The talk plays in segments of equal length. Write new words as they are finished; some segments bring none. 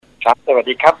ครับสวัส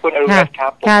ดีครับคุณอรุณรัตน์ครั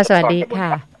บค่ะสวัสดีค่ะ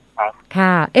ค่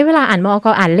ะเวลาอ่านมอก.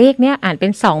อ่านเลขเนี่ยอ่านเป็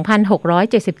น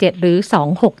2,677หรือ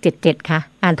2677คะ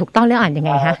อ่านถูกต้องแล้วอ่านยังไ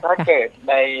งคะถ้าเกิด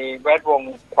ในแวดวง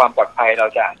ความปลอดภัยเรา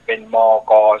จะอ่านเป็นม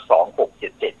ก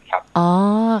2677ครับอ๋อ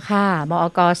ค่ะมอ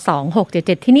ก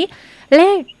2677ทีนี้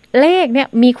เลขเนี่ย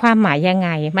มีความหมายยังไง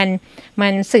มั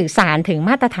นสื่อสารถึง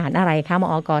มาตรฐานอะไรคะม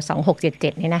อก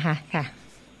2677นี่นะคะค่ะ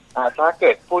ถ้าเ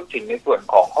กิดพูดถึงในส่วน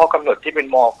ของข้อกำหนดที่เป็น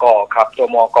มกครับตัว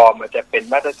มกมันจะเป็น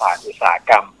มาตรฐานอุตสาห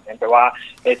กรรมนั่นแปลว่า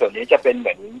ในส่วนนี้จะเป็นเห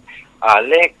มือน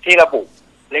เลขที่ระบุ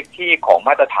เลขที่ของม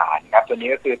าตรฐานครับตัวนี้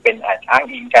ก็คือเป็นอ้าง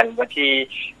อิงกันบางที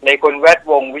ในคนแวด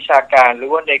วงวิชาการหรื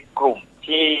อว่าในกลุ่ม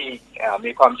ที่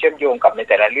มีความเชื่อมโยงกับใน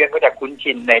แต่ละเรื่องก็จะคุ้น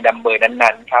ชินในนัมเบอร์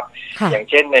นั้นๆครับอย่าง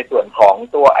เช่นในส่วนของ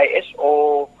ตัว ISO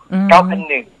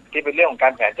 9001ที่เป็นเรื่องของกา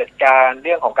รแผนจัดการเ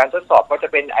รื่องของการทดสอบก็จะ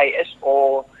เป็น ISO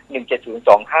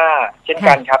 17025เช่น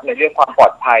กันครับในเรื่องความปลอ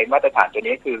ดภัยมาตรฐานตัว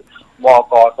นี้คือม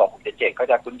ก2677ก็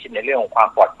จะคุ้นชินในเรื่องของความ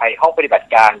ปลอดภัยห้องปฏิบัติ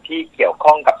การที่เกี่ยว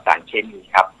ข้องกับสารเคมี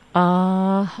ครับ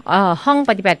ห้อง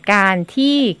ปฏิบัติการ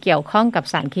ที่เกี่ยวข้องกับ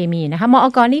สารเคมีนะคะมอ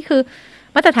ก.นี่คือ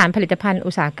มาตรฐานผลิตภัณฑ์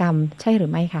อุตสาหกรรมใช่หรื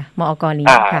อไม่คะมอก.นี้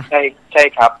ค่ะใช่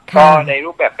ครับก็ใน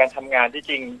รูปแบบการทำงานที่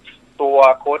จริงตัว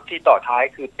โค้ดที่ต่อท้าย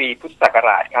คือปีพุทธศักร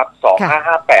าชครับ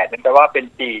2558นั่นแปลว่าเป็น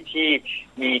ปีที่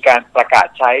มีการประกาศ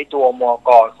ใช้ตัวมก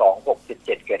2677เ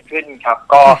กิดขึ้นครับ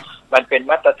ก็มันเป็น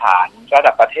มาตรฐานระ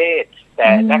ดับประเทศแต่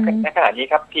ณขณะนี้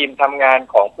ครับทีมทำงาน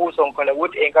ของผู้ทรงคุณวุ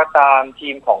ฒิเองก็ตามที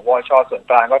มของวช.ส่วน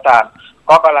กลางก็ตาม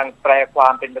ก็กำลังแปลควา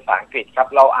มเป็นภาษาอังกฤษครับ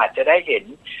เราอาจจะได้เห็น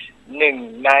หนึ่ง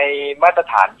ในมาตร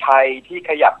ฐานไทยที่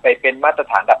ขยับไปเป็นมาตร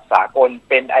ฐานระดับสากล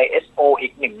เป็น ISO อี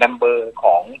กหนึ่งนัมเบอร์ข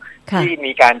องที่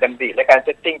มีการดำริและการเซ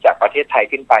ตติ้งจากประเทศไทย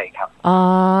ขึ้นไปครับ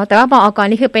แต่ว่ามอก.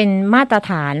นี่คือเป็นมาตร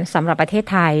ฐานสำหรับประเทศ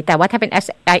ไทยแต่ว่าถ้าเป็น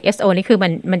ISO นี่คือ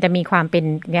มันจะมีความเป็น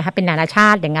ไงคะเป็นนานาชา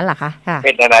ติอย่างนั้นเหรอคะค่ะเ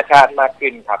ป็นนานาชาติมากขึ้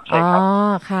นครับใช่ครับ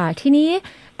ค่ะทีนี้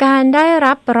การได้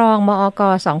รับรองมอก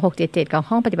2677ของ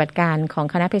ห้องปฏิบัติการของ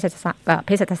คณะเภสัช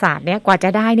ศาสตร์เนี่ยกว่าจะ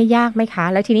ได้นี่ยากไหมคะ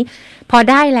แล้วทีนี้พอ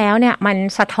ได้แล้วเนี่ยมัน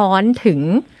สะท้อน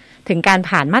ถึงการ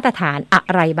ผ่านมาตรฐานอะ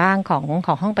ไรบ้างข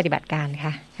องห้องปฏิบัติการค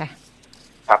ะ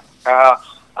ครับ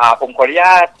ผมขออนุญ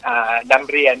าตนำ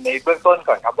เรียนในเบื้องต้น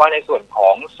ก่อนครับว่าในส่วนขอ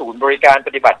งศูนย์บริการป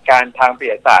ฏิบัติการทางเภ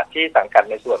สัชศาสตร์ที่สังกัด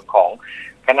ในส่วนของ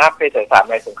คณะเภสัชศาสตร์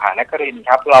ในสงขลานครินทร์ค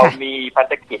รับเรามีภา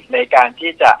รกิจในการ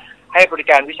ที่จะให้บริ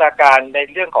การวิชาการใน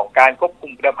เรื่องของการควบคุ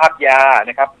มคุณภาพยา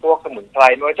นะครับพวกสมุนไพร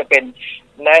ไม่ว่าจะเป็น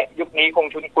ในยุคนี้คง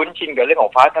คุ้นชินกับเรื่องขอ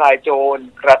งฟ้าทลายโจร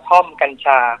กระท่อมกัญช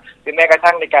าหรือแม้กระ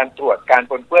ทั่งในการตรวจการ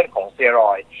ปนเปื้อนของสเตียร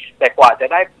อยด์แต่กว่าจะ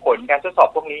ได้ผลการทดสอบ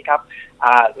พวกนี้ครับ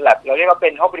เราเรียกว่าเป็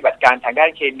นห้องปฏิบัติการทางด้า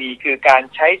นเคมีคือการ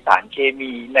ใช้สารเค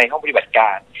มีในห้องปฏิบัติก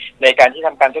ารในการที่ท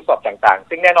ำการทดสอบต่างๆ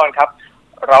ซึ่งแน่นอนครับ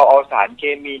เราเอาสารเค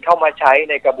มีเข้ามาใช้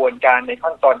ในกระบวนการใน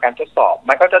ขั้นตอนการทดสอบ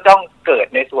มันก็จะต้องเกิด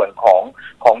ในส่วนข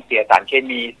องเสียสารเค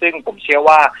มีซึ่งผมเชื่อ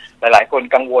ว่าหลายๆคน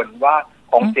กังวลว่า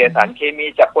ของเสียสารเคมี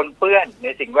จะปนเปื้อนใน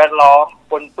สิ่งแวดล้อม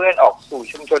ปนเปื้อนออกสู่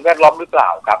ชุมชนแวดล้อมหรือเปล่า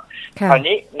ครับคราว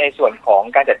นี้ในส่วนของ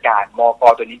การจัดการมก.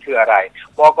ตัวนี้คืออะไร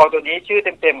มก.ตัวนี้ชื่อ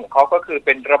เต็มๆของเขาก็คือเ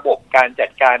ป็นระบบการจั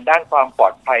ดการด้านความปลอ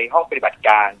ดภัยห้องปฏิบัติก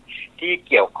ารที่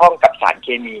เกี่ยวข้องกับสารเค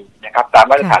มีนะครับตาม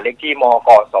มาตรฐานเลขที่มก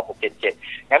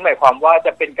2677งั้นหมายความว่าจ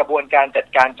ะเป็นกระบวนการจัด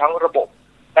การทั้งระบบ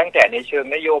ตั้งแต่ในเชิง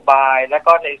นโยบายและ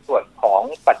ก็ในส่วนของ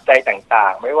ปัจจัยต่า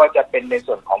งๆไม่ว่าจะเป็นใน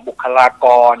ส่วนของบุคลาก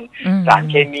รสาร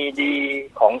เคมีดี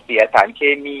ของเสียสารเค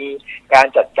มีการ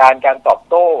จัดการการตอบ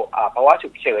โต้ภาวะฉุ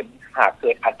กเฉินหากเกิ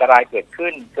ดอันตรายเกิด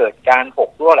ขึ้นเกิดการหก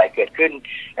รั่วไหลเกิดขึ้น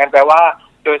นั่นแปลว่า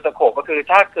โดยสโคปก็คือ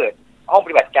ถ้าเกิดห้องป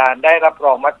ฏิบัติการได้รับร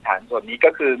องมาตรฐานส่วนนี้ก็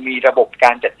คือมีระบบก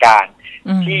ารจัดการ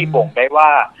ที่บ่งได้ว่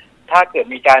าถ้าเกิด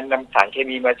มีการนำสารเค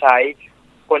มีมาใช้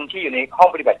คนที่อยู่ในห้อง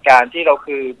ปฏิบัติการที่เรา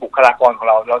คือบุคลากรของ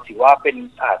เราถือว่าเป็น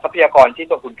ทรัพยากรที่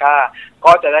ทรงคุณค่า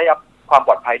ก็จะได้รับความป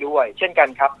ลอดภัยด้วยเช่นกัน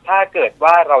ครับถ้าเกิด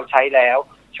ว่าเราใช้แล้ว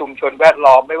ชุมชนแวด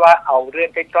ล้อมไม่ว่าเอาเรื่อ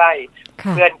งใกล้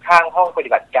ๆเพื่อนข้างห้องปฏิ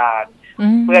บัติการ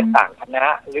เพื่อนต่างคณะ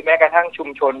หรือแม้กระทั่งชุม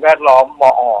ชนแวดล้อมม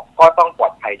อ.ก็ต้องปลอ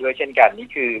ดภัยด้วยเช่นกันนี่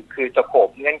คือสโคป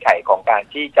เงื่อนไขของการ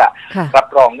ที่จะรับ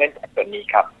รองเงื่อนไขตัวนี้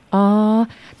ครับ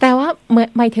แต่ว่า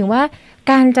หมายถึงว่า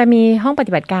การจะมีห้องป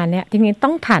ฏิบัติการเนี่ยจริงๆต้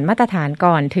องผ่านมาตรฐาน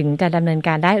ก่อนถึงจะดำเนินก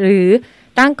ารได้หรือ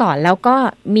ตั้งก่อนแล้วก็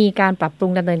มีการปรับปรุ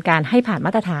งดำเนินการให้ผ่านม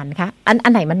าตรฐานคะอั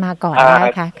นไหนมันมาก่อนได้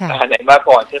คะอันไหนมา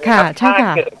ก่อนใช่ไหมครับถ้า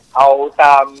เกิดเอาต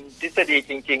ามทฤษฎี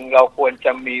จริงๆเราควรจ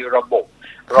ะมีระบบ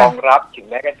รองรับถึง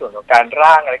แม้กระทั่งส่วนของการ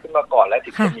ร่างอะไรขึ้นมาก่อนแล้วถึ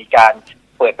งจะมีการ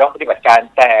เปิดห้องปฏิบัติการ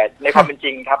แต่ในความเป็นจ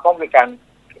ริงครับห้องบริการ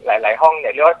หลายๆห้องเ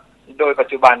นี่ยเรียกว่าโดยปัจ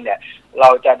จุบันเนี่ยเรา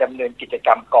จะดำเนินกิจกร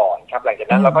รมก่อนครับหลังจาก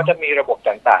นั้นเราก็จะมีระบบ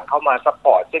ต่างๆเข้ามาซัพพ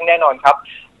อร์ตซึ่งแน่นอนครับ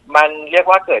มันเรียก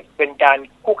ว่าเกิดเป็นการ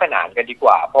คู่ขนานกันดีก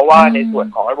ว่าเพราะว่าในส่วน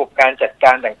ของระบบการจัดก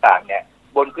ารต่างๆเนี่ย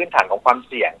บนพื้นฐานของความ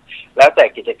เสี่ยงแล้วแต่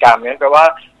กิจกรรมนั้นแปลว่า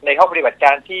ในห้องปฏิบัติก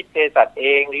ารที่เภสัชเอ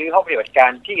งหรือห้องปฏิบัติกา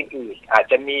รที่อื่นๆอาจ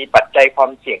จะมีปัจจัยควา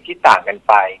มเสี่ยงที่ต่างกัน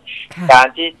ไปการ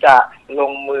ที่จะล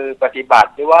งมือปฏิบัติ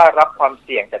หรือว่ารับความเ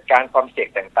สี่ยงจัดการความเสี่ยง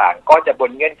ต่างๆก็จะบ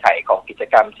นเงื่อนไขของกิจ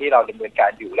กรรมที่เราดำเนินกา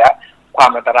รอยู่และควา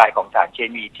มอันตรายของสารเค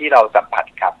มีที่เราสัมผัส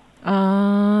ครับอ๋อ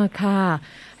ค่ะ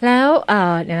แล้ว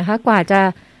เนี่ยนะคะกว่าจะ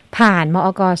ผ่านมอ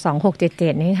ก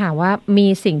 2677นี่ค่ะว่ามี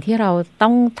สิ่งที่เรา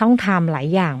ต้องทำหลาย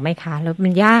อย่างไหมคะแล้วมั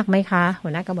นยากไหมคะหั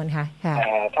วหน้ากมลคะค่ะ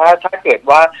ถ้าเกิด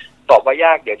ว่าตอบว่าย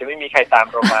ากเดี๋ยวจะไม่มีใครตาม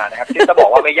เรามานะครับที่จะบอก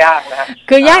ว่าไม่ยากนะฮะ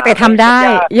คือยากแต่ทำได้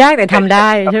ยากแต่ทำได้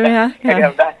ใช่ไหมคะท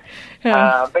ำได้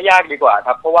ไม่ยากดีกว่าค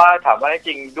รับเพราะว่าถามว่าจ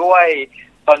ริงด้วย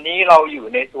ตอนนี้เราอยู่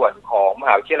ในส่วนของมห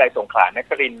าวิทยาลัยสงขลาน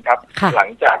ครินทร์ครับหลัง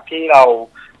จากที่เรา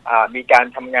มีการ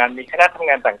ทำงานมีคณะทำ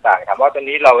งานต่างๆถามว่าตอน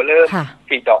นี้เราเริ่มผ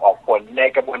ลิดอกออกผลใน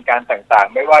กระบวนการต่าง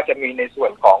ๆไม่ว่าจะมีในส่ว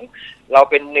นของเรา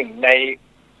เป็นหนึ่งใน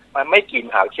ไม่กี่ม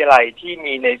หาวิทยาลัยที่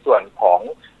มีในส่วนของ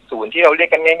ศูนย์ที่เราเรียก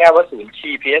กันง่ายๆว่าศูนย์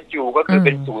CPSU ก็คือเ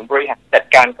ป็นศูนย์บริหารจัด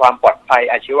การความปลอดภัย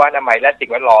อาชีวะอนามัยและสิ่ง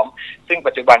แวดล้อมซึ่ง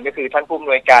ปัจจุบันก็คือท่านผู้อำ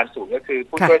นวยการศูนย์ก็คือ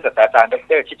ผู้ช่วยศาสตราจารย์ด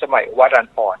ร.ชิดชมัย วรัน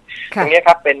พรตรงนี้ค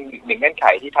รับเป็นหนึ่งเงื่อนไข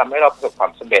ที่ทำให้เราประสบควา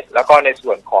มสำเร็จแล้วก็ในส่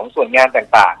วนของส่วนงาน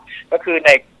ต่างๆก็คือใ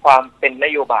นความเป็นน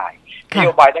โยบาย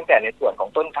ตั้งแต่ในส่วนของ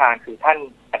ต้นทางคือท่าน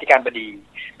อธิการบดี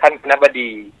ท่านคณบดี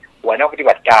หัวหน้าปฏิ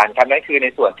บัติการครับนั่นคือใน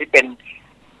ส่วนที่เป็น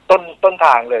ต้นท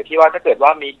างเลยที่ว่าถ้าเกิดว่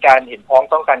ามีการเห็นพ้อง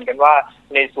ต้องกันกันว่า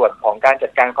ในส่วนของการจั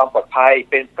ดการความปลอดภัย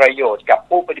เป็นประโยชน์กับ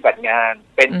ผู้ปฏิบัติงาน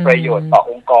เป็นประโยชน์ต่อ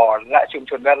องค์กรและชุม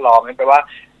ชนแวดล้อมนั่นแปลว่า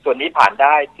ส่วนนี้ผ่านไ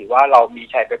ด้ถือว่าเรามี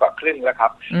ชัยไปกว่าครึ่งแล้วครั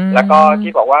บแล้วก็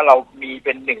ที่บอกว่าเรามีเ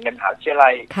ป็นหนึ่งในมหาวิทยา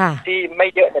ลัยที่ไม่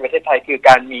เยอะในประเทศไทยคือก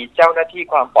ารมีเจ้าหน้าที่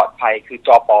ความปลอดภัยคือจ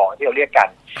ป.ที่เราเรียกกัน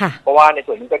เพราะว่าใน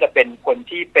ส่วนนี้ก็จะเป็นคน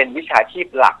ที่เป็นวิชาชีพ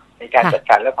หลักในการจัด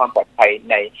การและความปลอดภัย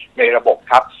ในระบบ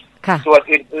ครับส่วน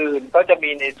อื่นๆก็จะ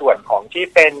มีในส่วนของที่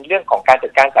เป็นเรื่องของการจั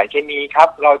ดการสารเคมีครับ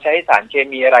เราใช้สารเค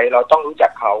มีอะไรเราต้องรู้จั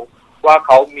กเขาว่าเ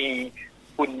ขามี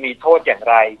คุณมีโทษอย่าง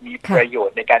ไรมีประโยช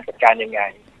น์ในการจัดการยังไง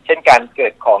เช่นการเกิ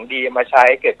ดของดีมาใช้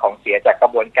เกิดของเสียจากกร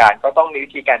ะบวนการก็ต้องมีวิ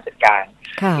ธีการจัดการ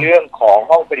เรื่องของ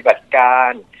ห้องปฏิบัติกา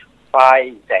รไฟ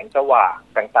แสงสว่าง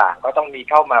ต่างๆก็ต้องมี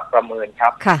เข้ามาประเมินครั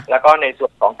บแล้วก็ในส่ว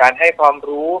นของการให้ความ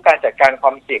รู้การจัดการคว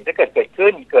ามเสี่ยงถ้าเกิด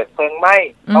ขึ้นเกิดเพลิงไหม้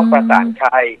ต้องประสานใค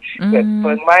รเกิดเพ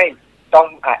ลิงไหม้ต้อง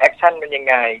แอคชั่นเป็นยัง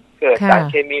ไงเกิดสาร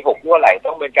เคมีหกรั่วไหล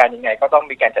ต้องดำเนินการยังไงก็ต้อง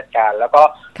มีการจัดการแล้วก็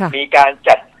มีการ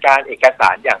จัดการเอกสา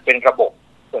รอย่างเป็นระบบ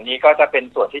ส่วนนี้ก็จะเป็น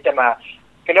ส่วนที่จะมา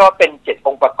เรียกว่าเป็น7อ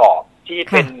งค์ประกอบที่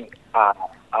เป็น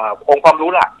องค์ความ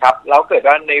รู้หลักครับแล้วเกิด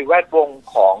ว่าในแวดวง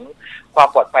ของความ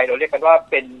ปลอดภัยเราเรียกกันว่า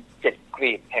เป็น7ก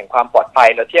ลีบแห่งความปลอดภัย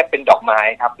เราเทียบเป็นดอกไม้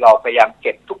ครับเราพยายามเ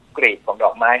ก็บทุกกลีบของด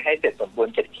อกไม้ให้เสร็จสมบูร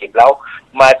ณ์7กลีบแล้ว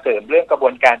มาเสริมเรื่องกระบว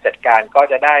นการจัดการก็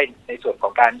จะได้ในส่วนขอ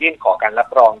งการยื่นขอการรับ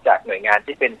รองจากหน่วยงาน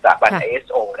ที่เป็นสถาบัน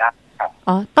ISO ได้ครับ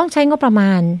อ๋อต้องใช้งบประม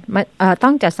าณต้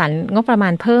องจัดสรรงบประมา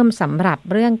ณเพิ่มสำหรับ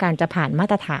เรื่องการจะผ่านมา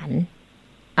ตรฐาน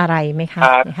อะไรไหมคะ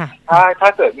ถ้า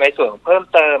เกิดในส่วนเพิ่ม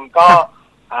เติมก็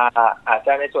อาจจ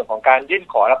ะในส่วนของการยื่น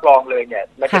ขอรับรองเลยเนี่ย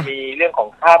มันจะมีเรื่องของ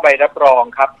ค่าใบรับรอง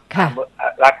ครับ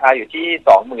ราคาอยู่ที่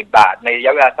 20,000 บาทในระย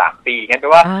ะเวลา3ปีงั้นแปล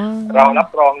ว่าเรารับ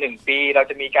รอง1ปีเรา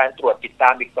จะมีการตรวจติดตา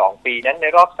มอีก2ปีนั้นใน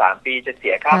รอบ3ปีจะเ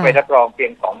สียค่าใบรับรองเพีย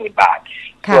ง 20,000 บาท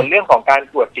ส่วนเรื่องของการ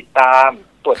ตรวจติดตาม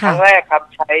ตรวจครั้งแรกครับ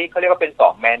ใช้เขาเรียกว่าเป็น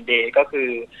2 man day ก็คือ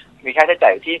มีค่าใช้จ่า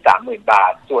ยอยู่ที่ 30,000 บา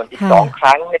ทส่วนอีก2ค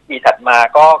รั้งในปีถัดมา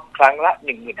ก็ครั้งละ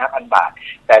 15,000 บาท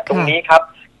แต่ตรงนี้ครับ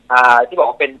ที่บอก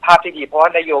ว่าเป็นภาพที่ดีเพราะว่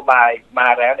านโยบายมา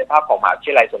แล้วในภาพของมหาวิท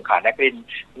ยาลัยสงขลานครินทร์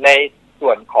ในส่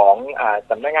วนของ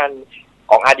สำนักงาน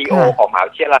ของ RDO ของมหา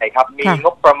วิทยาลัยครับมีง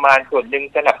บประมาณส่วนหนึ่ง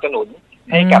สนับสนุน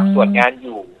ให้กับส่วนงานอ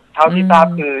ยู่เท่าที่ทราบ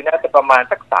คือน่าจะประมาณ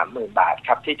สัก 30,000 บาทค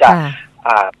รับที่จะ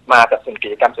มาสนับสนุนกิ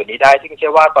จกรรมส่วนนี้ได้ซึ่งเชื่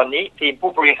อว่าตอนนี้ทีม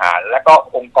ผู้บริหารและก็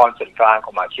องค์กรส่วนกลางข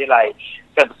องมหาวิทยาลัย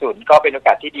สนับสนุนก็เป็นโอก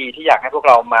าสที่ดีที่อยากให้พวก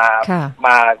เราม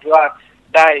าที่ว่า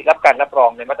ได้รับการรับรอ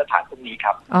งในมาตรฐานพวกนี้ค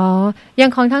รับอ๋ออย่า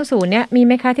งของทางศูนย์เนี่ยมีไ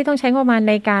หมคะที่ต้องใช้งบประมาณ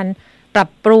ในการปรับ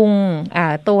ปรุง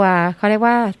ตัวเขาเรียก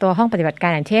ว่าตัวห้องปฏิบัติกา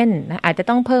รอย่างเช่นอาจจะ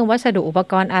ต้องเพิ่มวัสดุอุป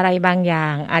กรณ์อะไรบางอย่า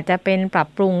งอาจจะเป็นปรับ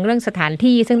ปรุงเรื่องสถาน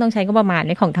ที่ซึ่งต้องใช้งบประมาณใ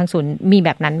นของทางศูนย์มีแบ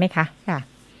บนั้นไหมคะค่ะ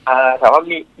ถามว่า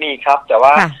มีครับแต่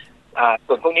ว่า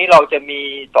ส่วนพวกนี้เราจะมี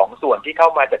2ส่วนที่เข้า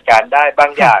มาจัดการได้บา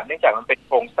งอย่างเนื่องจากมันเป็นโ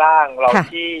ครงสร้างเรา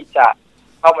ที่จะ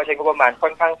เข้ามาใช้งบประมาณค่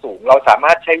อนข้างสูงเราสาม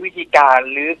ารถใช้วิธีการ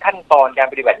หรือขั้นตอนการ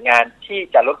ปฏิบัติงานที่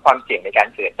จะลดความเสี่ยงในการ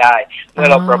เกิดได้เมื่อ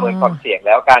เราประเมินความเสี่ยงแ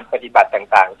ล้วการปฏิบัติ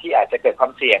ต่างๆที่อาจจะเกิดควา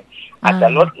มเสี่ยงอาจจะ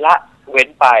ลดละเว้น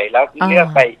ไปแล้วเลือก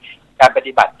ไปการป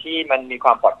ฏิบัติที่มันมีคว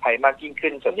ามปลอดภัยมากยิ่งขึ้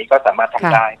นส่วนนี้ก็สามารถท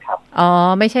ำได้ครับอ๋อ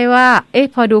ไม่ใช่ว่า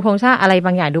พอดูโครงสร้างอะไรบ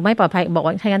างอย่างดูไม่ปลอดภัยบอก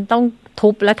ว่าฉะนั้นต้องทุ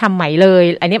บแล้วทำใหม่เลย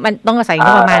อันนี้มันต้องอาศัยง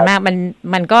บประมาณมาก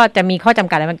มันก็จะมีข้อจำ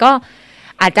กัดแล้วมันก็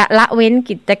อาจจะละเว้น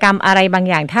กิจกรรมอะไรบาง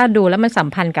อย่างถ้าดูแล้วมันสัม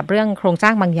พันธ์กับเรื่องโครงสร้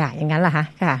างบางอย่างอย่างนั้นเหรอคะ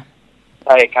ค่ะใ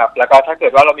ช่ครับแล้วก็ถ้าเกิ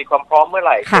ดว่าเรามีความพร้อมเมื่อไ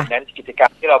หร่ดังนั้นกิจกรร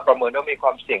มที่เราประเมินว่ามีคว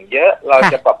ามเสี่ยงเยอะเรา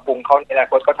จะปรับปรุงเขาในอนา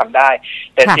คตก็ทำได้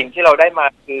แต่สิ่งที่เราได้มา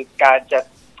คือการจะ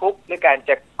ทุบหรือการ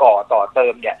จะก่อต่อเติ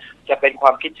มเนี่ยจะเป็นคว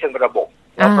ามคิดเชิงระบบ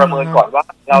เราประเมินก่อนว่า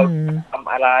เราท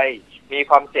ำอะไรมี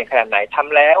ความเสี่ยงขนาดไหนท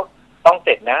ำแล้วต้องเส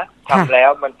ร็จนะทำแล้ว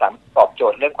มันสามารถตอบโจ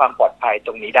ทย์เรื่องความปลอดภัยต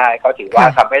รงนี้ได้ก็ถือว่า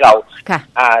ทำให้เรา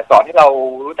สอนให้เรา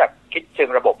รู้จักคิดเชิง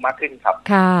ระบบมากขึ้นครับ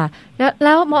ค่ะแ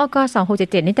ล้วมอก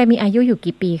2677นี่จะมีอายุอยู่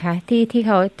กี่ปีคะที่เ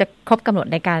ขาจะครบกำหนด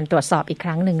ในการตรวจสอบอีกค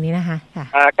รั้งหนึ่งนี้นะคะค่ะ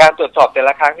การตรวจสอบแต่ล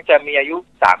ะครั้งจะมีอายุ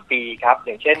3 ปีครับอ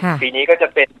ย่างเช่นปีนี้ก็จะ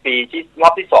เป็นปีที่รอ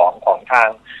บที่2ของทาง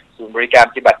ศูนย์บริการ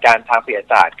ปฏิบัติการทางวิทยา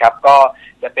ศาสตร์ครับก็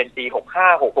จะเป็นปี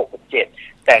65 66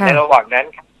 67แต่ในระหว่างนั้น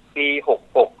ปี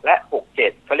66และ67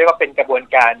เขาเรียกว่าเป็นกระบวน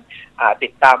การติ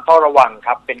ดตามเฝ้าระวังค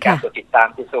รับเป็นการตรวจติดตาม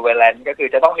คือ surveillance ก็คือ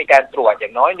จะต้องมีการตรวจอย่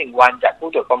างน้อย1วันจากผู้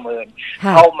ตรวจประเมิน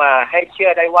เข้ามาให้เชื่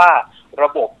อได้ว่าระ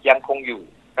บบยังคงอยู่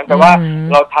นั่นแปลว่า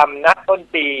เราทำณต้น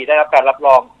ปีได้รับการรับร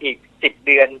องอีก10 เ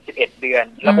ดือน11 เดือน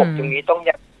ระบบตรงนี้ต้อง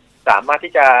ยังสามารถ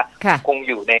ที่จะคง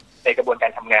อยู่ในกระบวนกา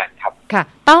รทำงานครับค่ะ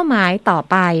เป้าหมายต่อ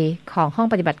ไปของห้อง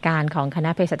ปฏิบัติการของคณะ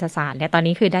เภสัชศาสตร์เนี่ยตอน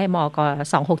นี้คือได้มก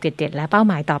2677แล้วเป้า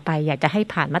หมายต่อไปอยากจะให้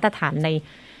ผ่านมาตรฐาน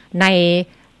ใน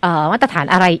มาตรฐาน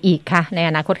อะไรอีกคะใน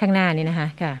อนาคตข้างหน้านี้นะคะ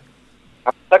ค่ะ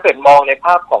ถ้าเกิดมองในภ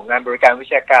าพของงานบริการวิ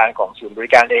ชาการของศูนย์บริ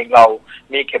การเองเรา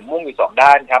มีเข็มมุ่งอยู่2 ด้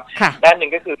านครับด้านหนึ่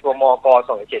งก็คือตัวมก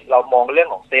27เรามองเรื่อง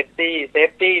ของเซฟ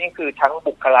ตี้นี่คือทั้ง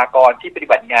บุคลากรที่ปฏิ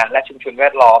บัติงานและชุมชนแว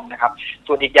ดล้อมนะครับ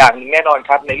ส่วนอีกอย่างนึงแน่นอน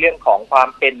ครับในเรื่องของความ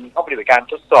เป็นห้องปฏิบัติการ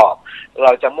ทดสอบเร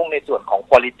าจะมุ่งในส่วนของ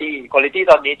quality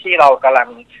ตอนนี้ที่เรากำลัง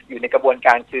อยู่ในกระบวนก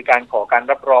ารคือการขอการ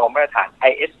รับรองมาตรฐาน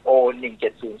ISO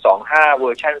 17025เวอ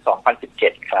ร์ชัน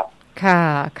2017ครับ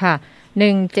ค่ะ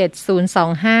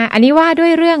17025อันนี้ว่าด้ว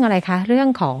ยเรื่องอะไรคะเรื่อง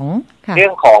ของเรื่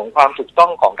องของความถูกต้อ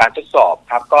งของการทดสอบ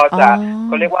ครับก็จะเ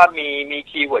ขาเรียกว่ามี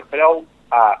คีย์เวิร์ดเขาเรียก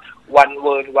one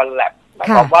word one lab หมาย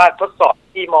ความว่าทดสอบ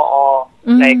ที่มอ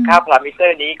ในค่าพารามิเตอ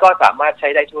ร์นี้ก็สามารถใช้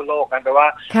ได้ทั่วโลกนั่นแปลว่า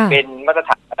เป็นมาตรฐ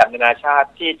านระดับนานาชาติ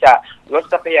ที่จะลด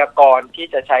ทรัพยากรที่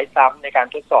จะใช้ซ้ำในการ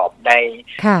ทดสอบใน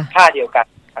ค่าเดียวกัน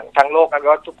ทั้งโลกนะ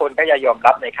ว่าทุกคนก็จะยอม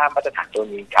รับในค่ามาตรฐานตัว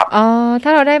นี้ครับถ้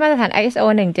าเราได้มาตรฐาน ISO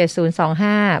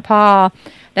 17025พอ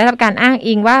ได้รับการอ้าง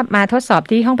อิงว่ามาทดสอบ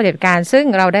ที่ห้องปฏิบัติการซึ่ง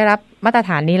เราได้รับมาตรฐ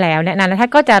านนี้แล้วเนี่ยนานาชา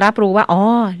ติก็จะรับรู้ว่า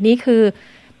นี่คือ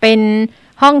เป็น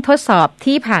ห้องทดสอบ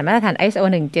ที่ผ่านมาตรฐาน ISO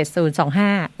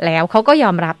 17025แล้วเขาก็ยอ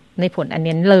มรับในผลอัน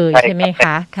นี้เลยใช่ไหมค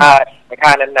ะในค่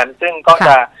านั้นๆซึ่งก็จ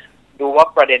ะดูว่า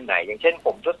ประเด็นไหนอย่างเช่นผ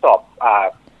มทดสอบ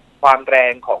ความแร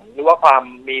งของหรือว่าความ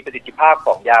มีประสิทธิภาพข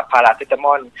องยาพาราเซตาม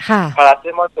อล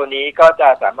ตัวนี้ก็จะ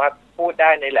สามารถพูดได้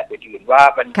ในแลบอื่นๆว่า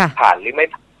มันผ่านหรือไม่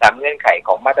ผ่านตามเงื่อนไขข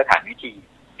องมาตรฐานวิธี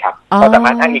ครับก็สาม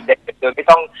ารถอ้างอิงได้โดยไม่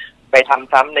ต้องไปท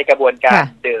ำซ้ำในกระบวนการ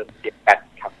เดิมเดียวกัน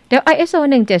ครับเดี๋ยว ISO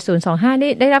 17025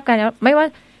นี่ได้รับการไม่ว่า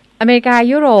อเมริกา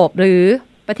ยุโรปหรือ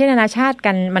ประเทศนานาชาติ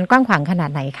กันมันกว้างขวางขนา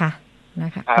ดไหนคะน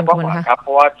ะคะกว้างขวางครับเพ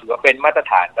ราะว่าถือว่าเป็นมาตร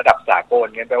ฐานระดับสากล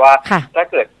กันแปลว่าถ้า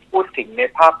เกิดพูดถึงใน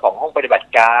ภาพของห้องปฏิบัติ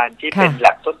การที่เป็น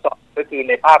lab ทดสอบก็คือ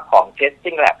ในภาพของ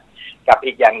testing lab กับ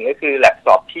อีกอย่างนึงก็คือ lab ส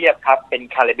อบเทียบครับเป็น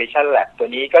calibration lab ตัว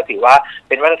นี้ก็ถือว่าเ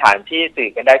ป็นมาตรฐานที่สื่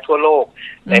อกันได้ทั่วโลก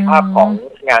ในภาพของ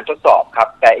งานทดสอบครับ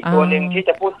แต่อีกตัวหนึ่งที่จ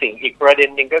ะพูดถึงอีกประเด็น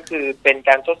หนึ่งก็คือเป็นก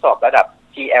ารทดสอบระดับ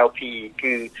GLP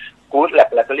คือ Good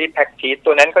Laboratory Practice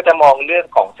ตัวนั้นก็จะมองเรื่อง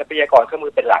ของทรัพยากรเครื่องมื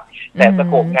อเป็นหลักแต่ส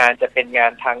โคปงานจะเป็นงา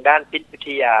นทางด้านพิษวิท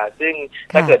ยาซึ่ง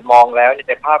ถ้าเกิดมองแล้ว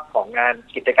ในภาพของงาน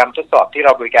กิจกรรมทดสอบที่เร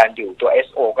าบริการอยู่ตัว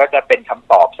SO ก็จะเป็นค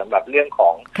ำตอบสำหรับเรื่องขอ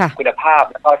งคุณภาพ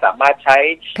แล้วก็สามารถใช้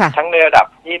ทั้งในระดับ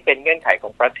ที่เป็นเงื่อนไขขอ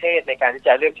งประเทศในการที่จ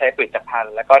ะเลือกใช้ผลิตภัณ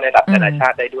ฑ์แล้วก็ในระดับนานาชา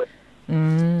ติได้ด้วย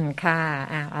ค่ะ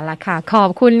เอาละค่ะขอบ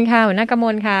คุณค่ะหัวหน้ากม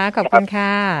ลค่ะขอบคุณค่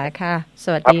ะค่ะส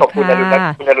วัสดีค่ะขอบคุณ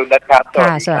คุณอรุณรัตน์ครับค่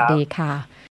ะสวัสดีค่ะ